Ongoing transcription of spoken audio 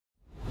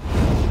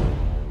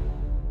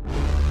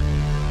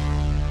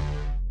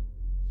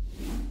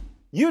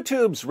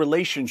YouTube's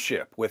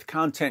relationship with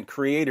content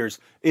creators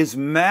is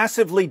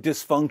massively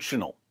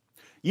dysfunctional.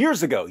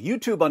 Years ago,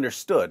 YouTube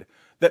understood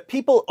that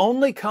people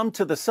only come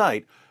to the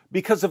site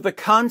because of the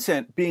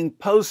content being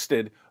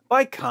posted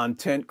by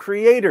content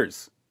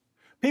creators.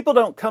 People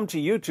don't come to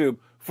YouTube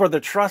for the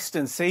trust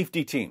and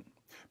safety team.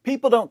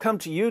 People don't come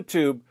to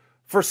YouTube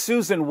for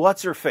Susan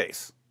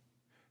What's-Her-Face.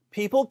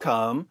 People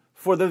come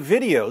for the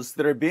videos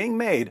that are being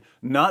made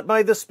not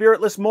by the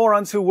spiritless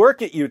morons who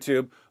work at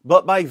YouTube,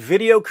 but by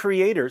video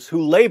creators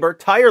who labor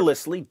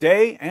tirelessly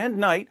day and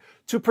night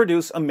to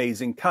produce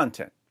amazing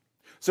content.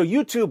 So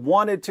YouTube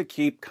wanted to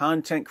keep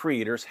content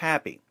creators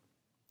happy.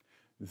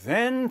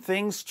 Then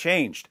things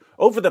changed.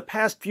 Over the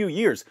past few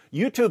years,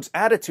 YouTube's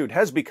attitude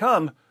has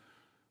become,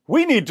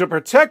 we need to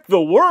protect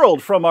the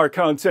world from our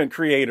content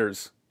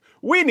creators.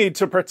 We need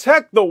to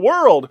protect the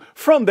world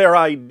from their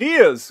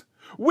ideas.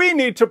 We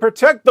need to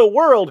protect the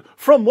world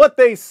from what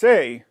they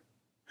say.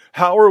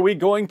 How are we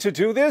going to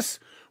do this?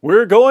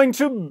 We're going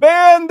to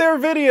ban their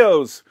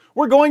videos.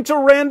 We're going to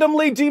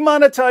randomly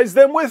demonetize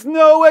them with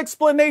no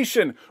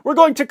explanation. We're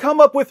going to come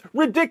up with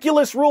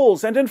ridiculous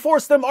rules and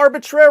enforce them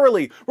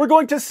arbitrarily. We're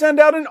going to send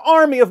out an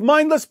army of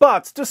mindless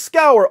bots to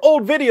scour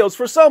old videos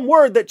for some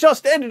word that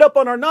just ended up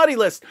on our naughty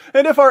list.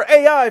 And if our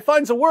AI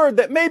finds a word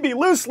that may be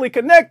loosely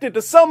connected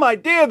to some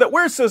idea that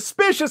we're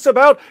suspicious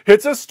about,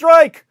 it's a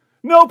strike.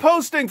 No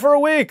posting for a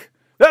week.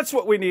 That's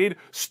what we need.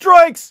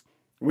 Strikes.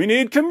 We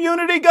need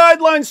community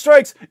guideline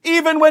strikes,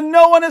 even when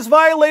no one has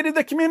violated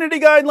the community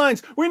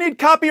guidelines. We need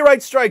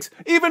copyright strikes,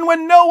 even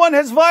when no one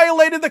has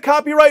violated the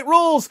copyright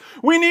rules.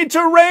 We need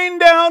to rain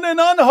down an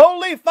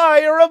unholy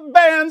fire of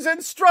bans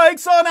and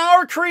strikes on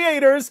our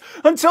creators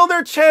until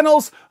their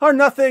channels are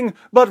nothing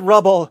but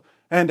rubble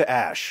and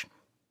ash.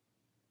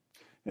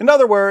 In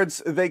other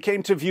words, they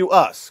came to view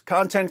us,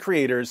 content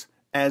creators,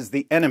 as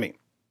the enemy.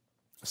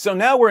 So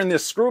now we're in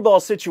this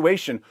screwball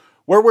situation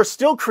where we're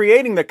still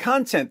creating the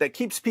content that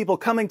keeps people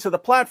coming to the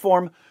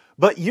platform,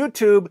 but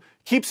YouTube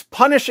keeps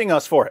punishing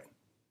us for it.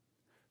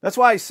 That's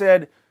why I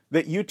said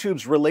that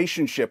YouTube's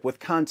relationship with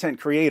content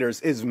creators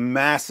is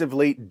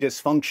massively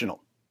dysfunctional.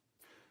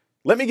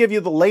 Let me give you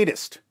the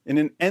latest in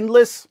an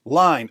endless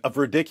line of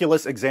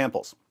ridiculous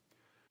examples.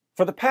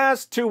 For the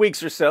past 2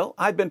 weeks or so,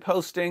 I've been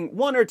posting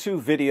 1 or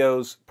 2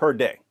 videos per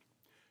day.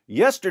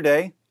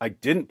 Yesterday, I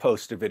didn't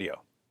post a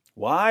video.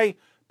 Why?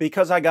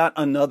 Because I got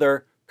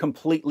another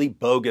completely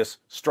bogus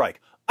strike.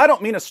 I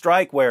don't mean a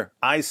strike where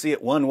I see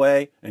it one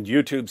way and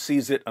YouTube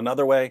sees it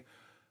another way.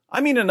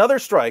 I mean another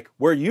strike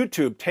where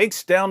YouTube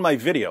takes down my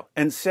video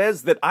and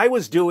says that I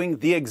was doing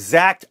the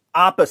exact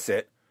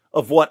opposite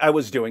of what I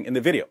was doing in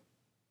the video.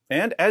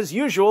 And as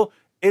usual,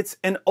 it's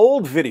an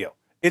old video.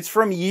 It's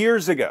from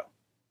years ago.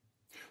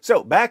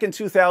 So back in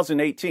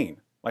 2018,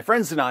 my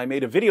friends and I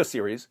made a video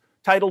series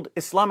titled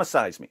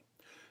Islamicize Me.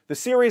 The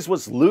series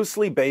was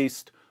loosely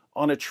based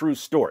on a true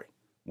story.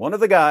 One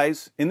of the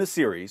guys in the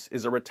series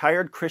is a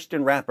retired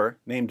Christian rapper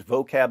named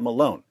Vocab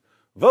Malone.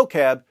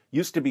 Vocab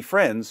used to be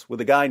friends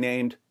with a guy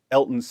named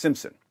Elton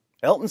Simpson.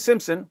 Elton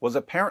Simpson was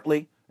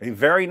apparently a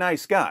very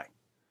nice guy.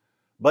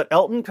 But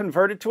Elton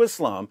converted to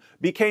Islam,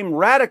 became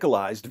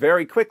radicalized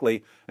very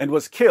quickly, and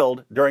was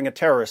killed during a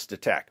terrorist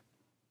attack.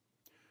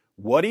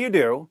 What do you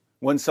do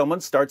when someone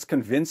starts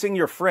convincing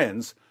your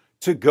friends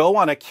to go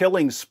on a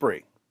killing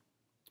spree?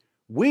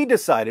 We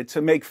decided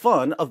to make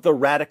fun of the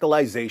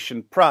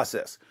radicalization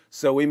process.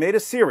 So we made a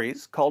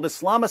series called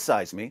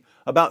Islamicize Me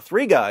about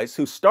 3 guys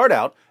who start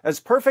out as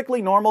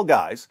perfectly normal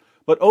guys,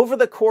 but over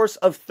the course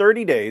of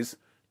 30 days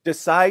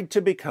decide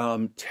to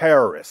become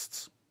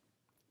terrorists.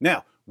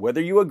 Now,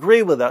 whether you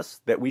agree with us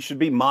that we should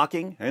be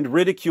mocking and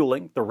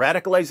ridiculing the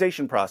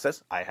radicalization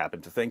process, I happen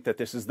to think that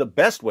this is the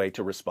best way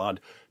to respond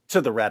to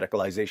the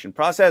radicalization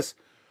process,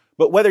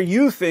 but whether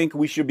you think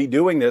we should be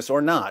doing this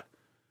or not,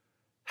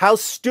 how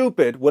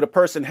stupid would a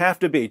person have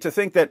to be to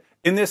think that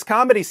in this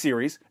comedy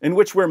series, in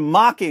which we're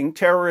mocking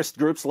terrorist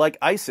groups like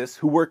ISIS,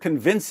 who were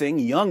convincing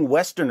young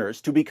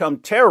Westerners to become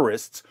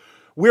terrorists,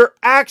 we're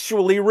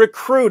actually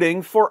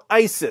recruiting for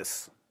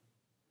ISIS?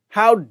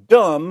 How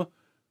dumb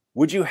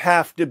would you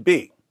have to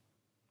be?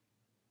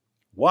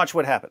 Watch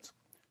what happens.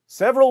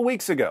 Several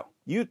weeks ago,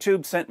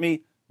 YouTube sent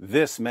me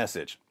this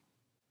message.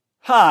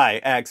 Hi,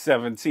 Act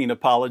 17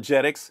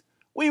 Apologetics.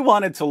 We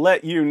wanted to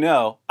let you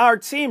know our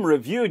team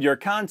reviewed your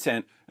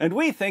content and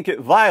we think it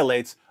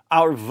violates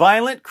our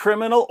violent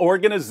criminal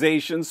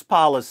organizations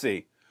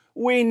policy.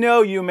 We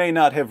know you may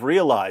not have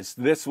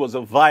realized this was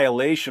a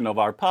violation of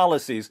our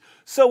policies,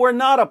 so we're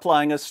not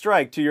applying a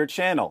strike to your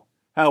channel.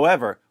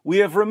 However, we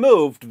have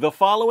removed the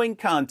following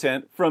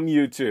content from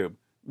YouTube.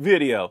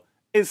 Video,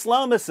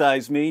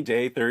 Islamicize Me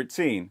Day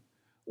 13.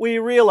 We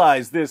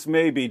realize this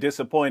may be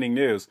disappointing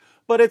news,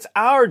 but it's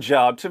our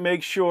job to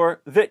make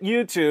sure that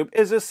YouTube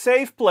is a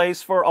safe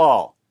place for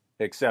all,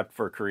 except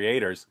for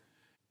creators.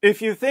 If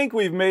you think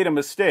we've made a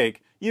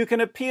mistake, you can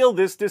appeal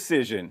this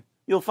decision.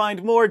 You'll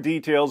find more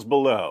details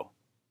below.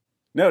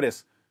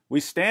 Notice, we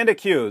stand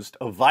accused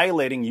of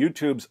violating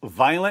YouTube's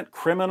violent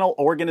criminal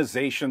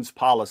organizations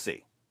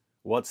policy.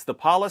 What's the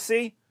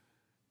policy?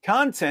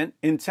 Content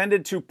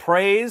intended to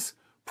praise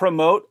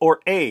promote, or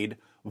aid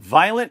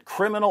violent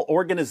criminal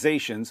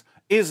organizations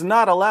is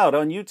not allowed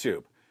on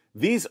YouTube.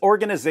 These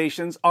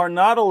organizations are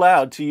not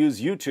allowed to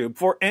use YouTube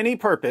for any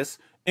purpose,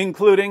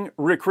 including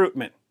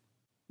recruitment.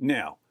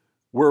 Now,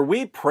 were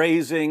we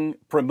praising,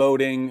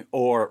 promoting,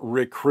 or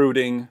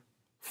recruiting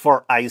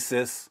for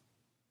ISIS?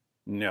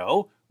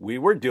 No, we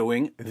were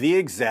doing the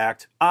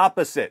exact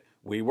opposite.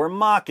 We were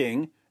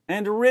mocking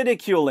and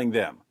ridiculing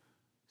them.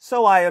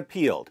 So I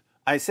appealed.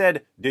 I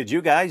said, did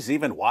you guys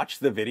even watch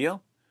the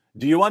video?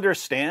 Do you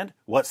understand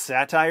what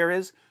satire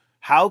is?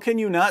 How can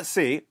you not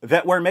see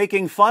that we're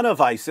making fun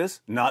of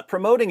ISIS, not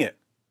promoting it?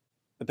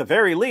 At the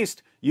very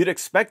least, you'd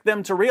expect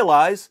them to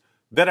realize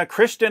that a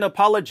Christian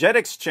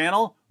apologetics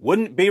channel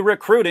wouldn't be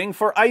recruiting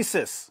for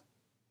ISIS.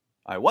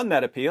 I won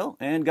that appeal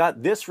and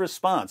got this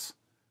response.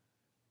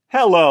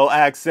 Hello,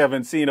 Acts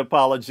 17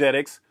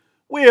 Apologetics.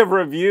 We have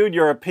reviewed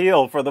your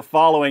appeal for the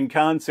following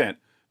content.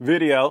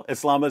 Video,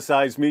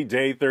 Islamicize Me,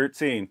 Day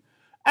 13.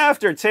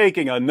 After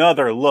taking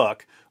another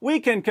look, we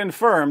can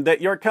confirm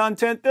that your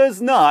content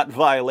does not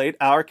violate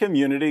our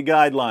community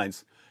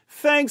guidelines.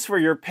 Thanks for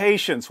your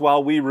patience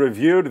while we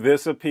reviewed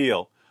this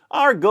appeal.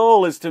 Our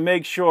goal is to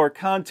make sure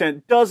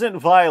content doesn't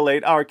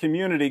violate our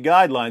community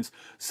guidelines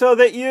so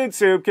that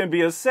YouTube can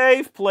be a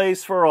safe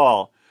place for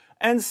all.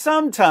 And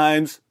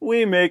sometimes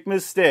we make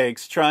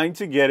mistakes trying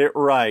to get it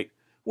right.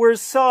 We're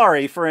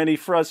sorry for any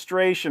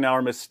frustration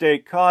our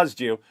mistake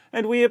caused you,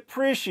 and we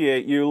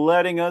appreciate you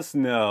letting us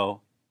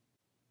know.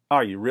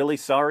 Are you really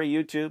sorry,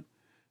 YouTube?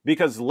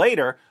 Because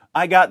later,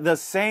 I got the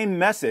same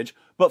message,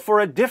 but for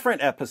a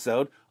different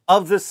episode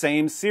of the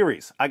same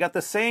series. I got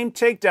the same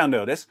takedown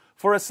notice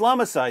for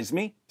Islamicize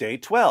Me, Day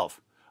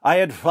 12. I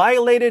had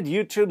violated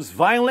YouTube's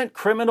violent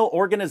criminal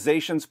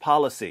organizations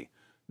policy.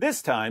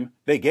 This time,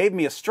 they gave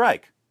me a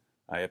strike.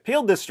 I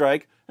appealed this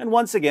strike, and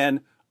once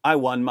again, I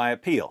won my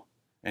appeal.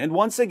 And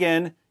once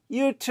again,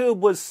 YouTube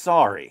was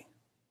sorry.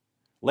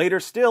 Later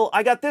still,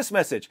 I got this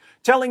message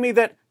telling me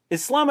that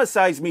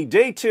Islamicize Me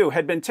Day 2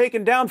 had been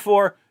taken down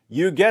for,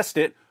 you guessed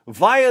it,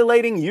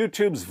 violating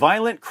YouTube's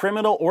violent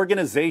criminal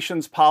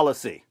organizations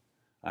policy.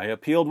 I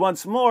appealed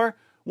once more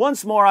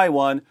I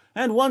won,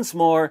 and once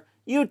more,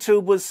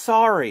 YouTube was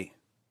sorry.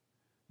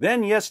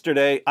 Then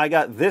yesterday, I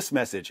got this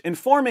message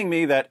informing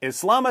me that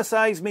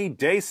Islamicize Me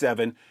Day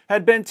 7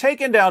 had been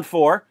taken down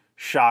for,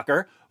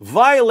 shocker,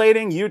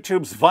 violating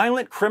YouTube's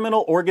violent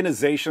criminal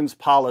organizations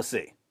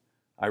policy.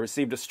 I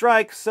received a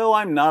strike, so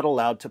I'm not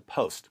allowed to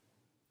post.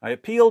 I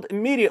appealed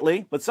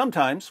immediately, but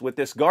sometimes, with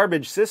this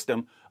garbage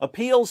system,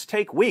 appeals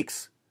take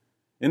weeks.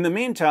 In the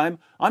meantime,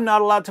 I'm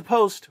not allowed to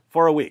post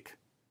for a week.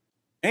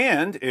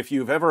 And if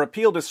you've ever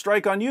appealed a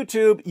strike on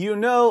YouTube, you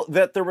know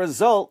that the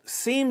result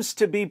seems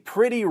to be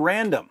pretty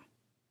random.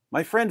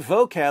 My friend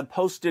Vocab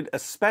posted a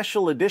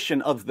special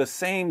edition of the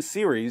same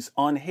series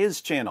on his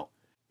channel.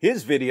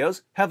 His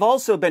videos have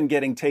also been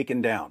getting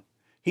taken down.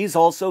 He's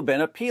also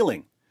been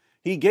appealing.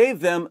 He gave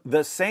them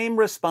the same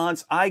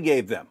response I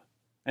gave them.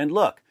 And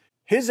look,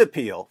 his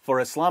appeal for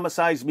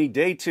Islamicize Me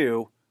Day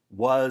 2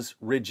 was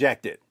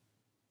rejected.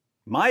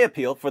 My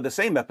appeal for the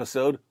same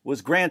episode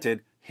was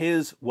granted.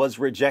 His was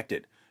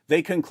rejected.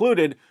 They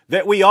concluded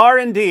that we are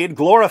indeed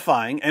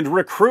glorifying and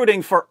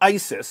recruiting for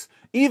ISIS,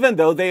 even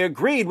though they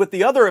agreed with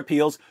the other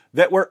appeals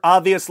that we're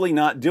obviously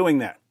not doing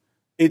that.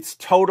 It's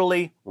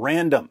totally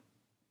random.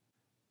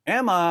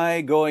 Am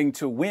I going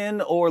to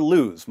win or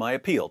lose my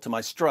appeal to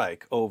my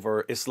strike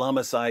over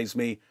Islamicize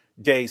Me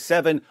Day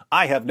 7?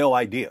 I have no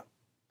idea.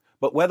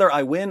 But whether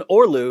I win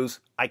or lose,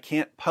 I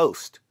can't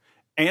post.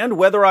 And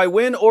whether I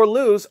win or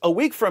lose, a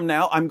week from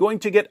now, I'm going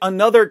to get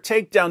another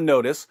takedown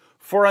notice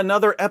for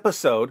another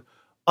episode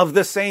of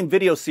the same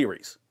video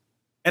series.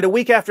 And a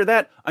week after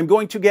that, I'm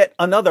going to get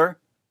another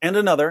and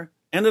another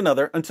and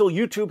another until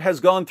YouTube has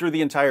gone through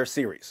the entire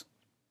series.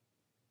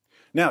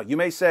 Now, you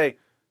may say,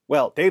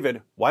 well,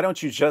 David, why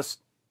don't you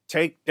just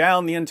take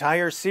down the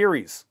entire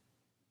series?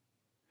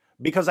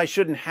 Because I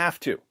shouldn't have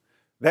to.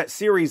 That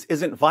series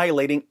isn't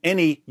violating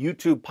any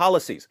YouTube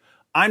policies.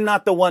 I'm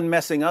not the one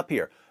messing up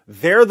here.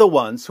 They're the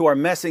ones who are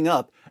messing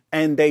up,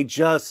 and they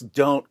just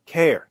don't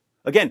care.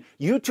 Again,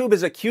 YouTube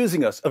is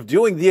accusing us of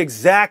doing the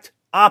exact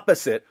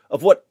opposite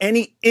of what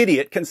any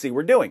idiot can see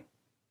we're doing.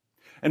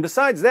 And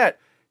besides that,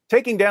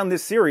 taking down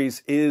this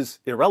series is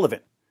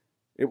irrelevant.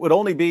 It would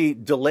only be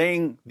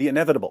delaying the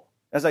inevitable.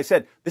 As I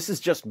said, this is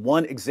just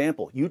one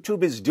example.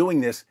 YouTube is doing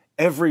this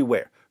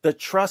everywhere. The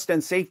trust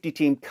and safety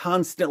team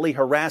constantly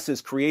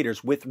harasses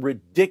creators with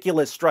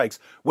ridiculous strikes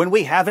when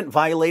we haven't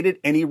violated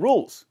any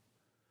rules.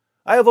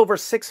 I have over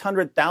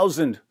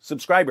 600,000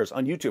 subscribers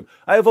on YouTube.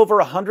 I have over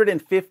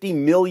 150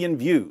 million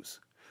views.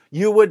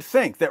 You would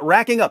think that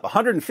racking up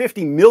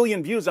 150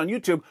 million views on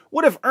YouTube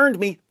would have earned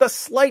me the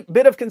slight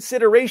bit of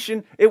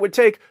consideration it would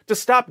take to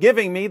stop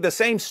giving me the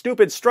same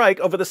stupid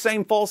strike over the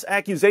same false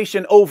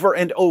accusation over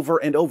and over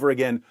and over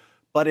again,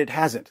 but it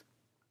hasn't.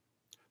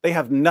 They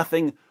have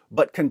nothing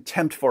but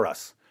contempt for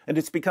us, and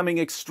it's becoming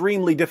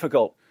extremely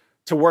difficult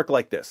to work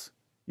like this.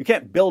 You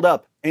can't build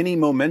up any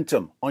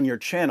momentum on your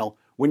channel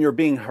when you're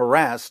being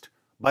harassed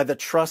by the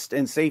trust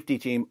and safety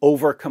team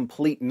over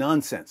complete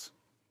nonsense.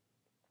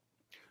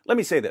 Let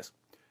me say this.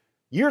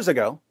 Years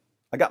ago,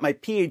 I got my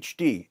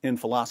PhD in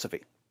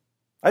philosophy.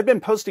 I've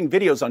been posting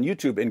videos on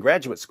YouTube in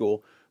graduate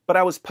school, but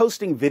I was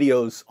posting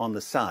videos on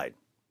the side.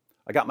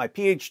 I got my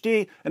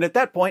PhD, and at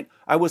that point,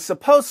 I was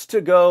supposed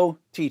to go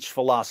teach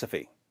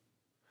philosophy.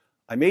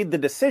 I made the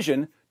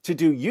decision to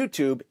do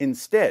YouTube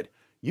instead.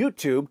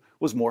 YouTube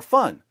was more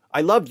fun.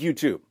 I loved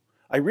YouTube.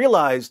 I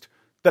realized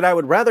that I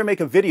would rather make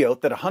a video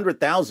that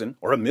 100,000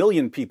 or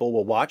 1,000,000 people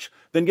will watch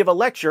than give a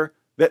lecture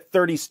that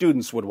 30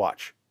 students would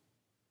watch.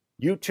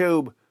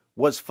 YouTube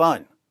was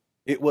fun.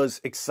 It was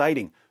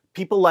exciting.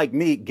 People like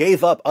me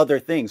gave up other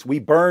things. We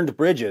burned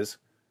bridges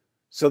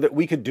so that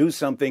we could do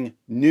something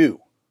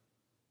new.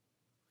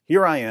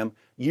 Here I am,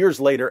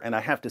 years later, and I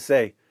have to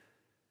say,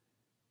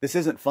 this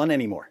isn't fun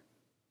anymore.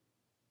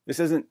 This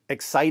isn't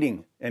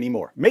exciting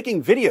anymore.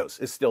 Making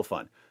videos is still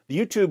fun. The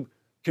YouTube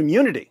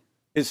community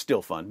is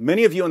still fun.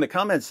 Many of you in the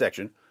comments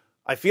section,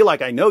 I feel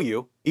like I know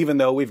you, even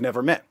though we've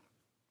never met.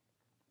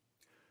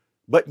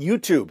 But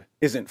YouTube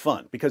isn't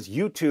fun because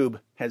YouTube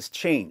has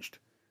changed.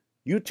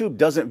 YouTube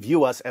doesn't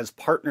view us as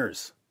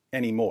partners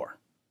anymore.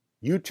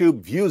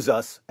 YouTube views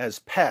us as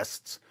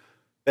pests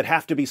that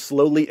have to be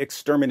slowly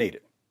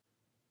exterminated.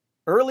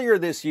 Earlier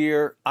this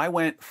year, I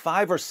went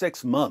 5 or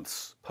 6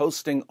 months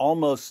posting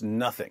almost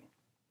nothing.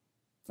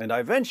 And I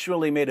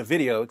eventually made a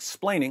video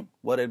explaining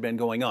what had been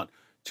going on.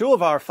 2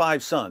 of our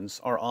 5 sons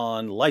are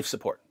on life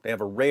support. They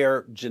have a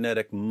rare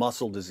genetic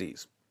muscle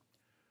disease.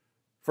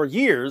 For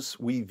years,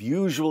 we've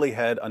usually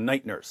had a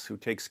night nurse who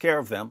takes care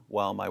of them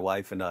while my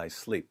wife and I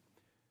sleep.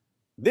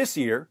 This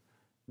year,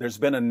 there's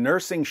been a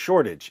nursing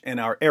shortage in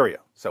our area,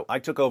 so I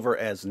took over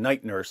as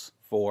night nurse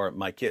for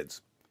my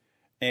kids.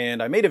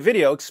 And I made a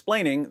video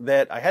explaining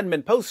that I hadn't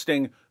been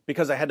posting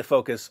because I had to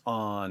focus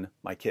on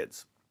my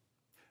kids.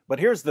 But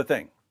here's the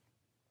thing.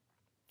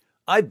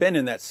 I've been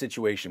in that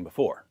situation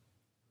before.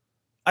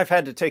 I've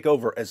had to take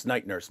over as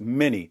night nurse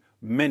many,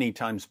 many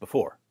times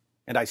before,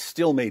 and I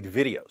still made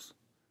videos.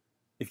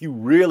 If you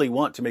really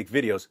want to make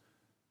videos,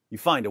 you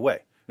find a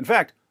way. In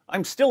fact,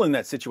 I'm still in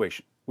that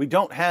situation. We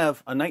don't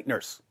have a night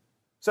nurse.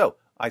 So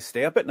I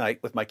stay up at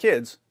night with my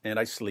kids and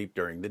I sleep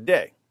during the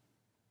day.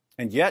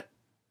 And yet,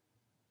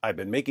 I've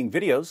been making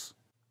videos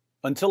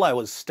until I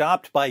was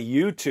stopped by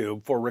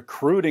YouTube for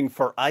recruiting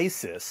for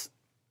ISIS.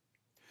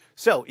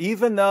 So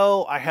even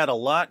though I had a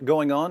lot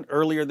going on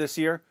earlier this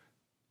year,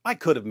 I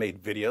could have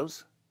made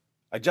videos.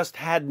 I just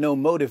had no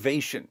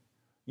motivation.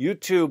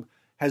 YouTube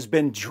has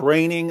been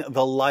draining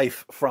the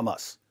life from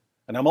us.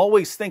 And I'm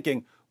always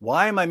thinking,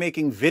 why am I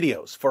making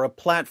videos for a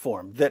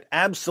platform that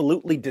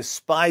absolutely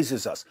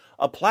despises us?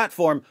 A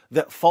platform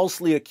that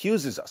falsely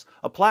accuses us?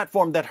 A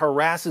platform that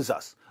harasses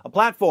us? A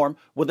platform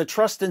with a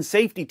trust and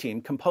safety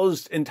team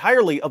composed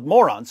entirely of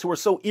morons who are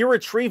so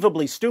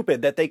irretrievably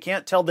stupid that they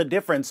can't tell the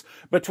difference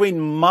between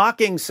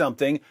mocking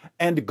something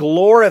and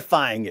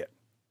glorifying it.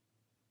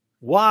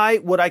 Why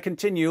would I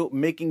continue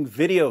making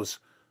videos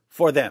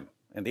for them?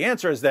 And the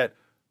answer is that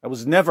I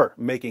was never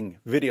making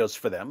videos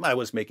for them. I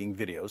was making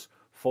videos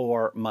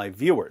for my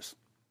viewers.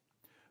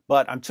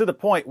 But I'm to the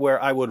point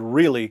where I would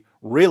really,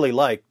 really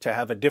like to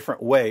have a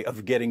different way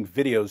of getting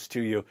videos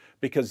to you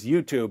because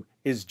YouTube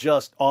is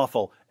just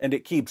awful and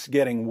it keeps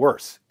getting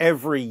worse.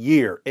 Every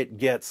year it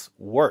gets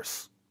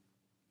worse.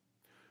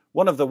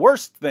 One of the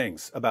worst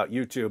things about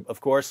YouTube,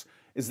 of course,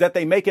 is that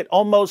they make it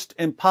almost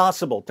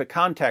impossible to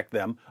contact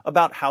them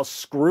about how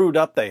screwed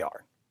up they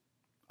are.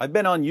 I've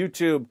been on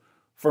YouTube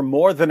for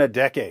more than a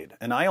decade,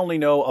 and I only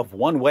know of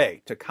one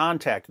way to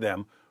contact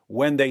them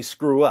when they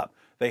screw up.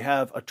 They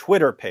have a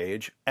Twitter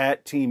page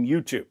at Team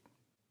YouTube.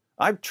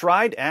 I've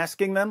tried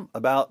asking them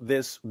about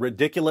this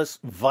ridiculous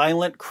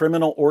violent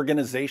criminal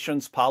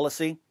organizations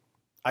policy.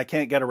 I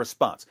can't get a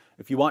response.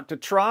 If you want to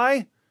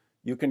try,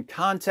 you can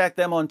contact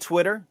them on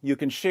Twitter. You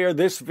can share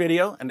this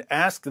video and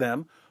ask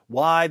them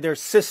why their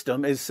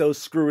system is so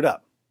screwed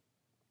up.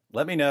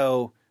 Let me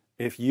know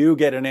if you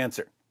get an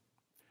answer.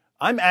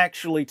 I'm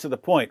actually to the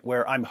point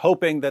where I'm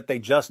hoping that they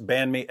just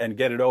ban me and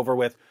get it over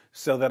with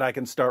so that I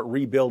can start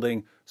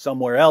rebuilding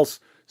somewhere else,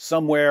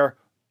 somewhere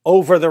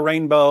over the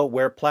rainbow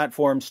where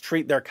platforms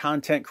treat their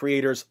content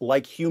creators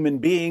like human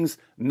beings,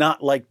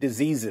 not like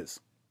diseases.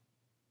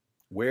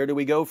 Where do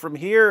we go from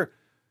here?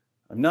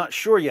 I'm not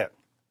sure yet,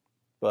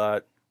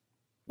 but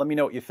let me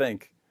know what you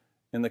think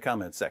in the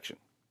comments section.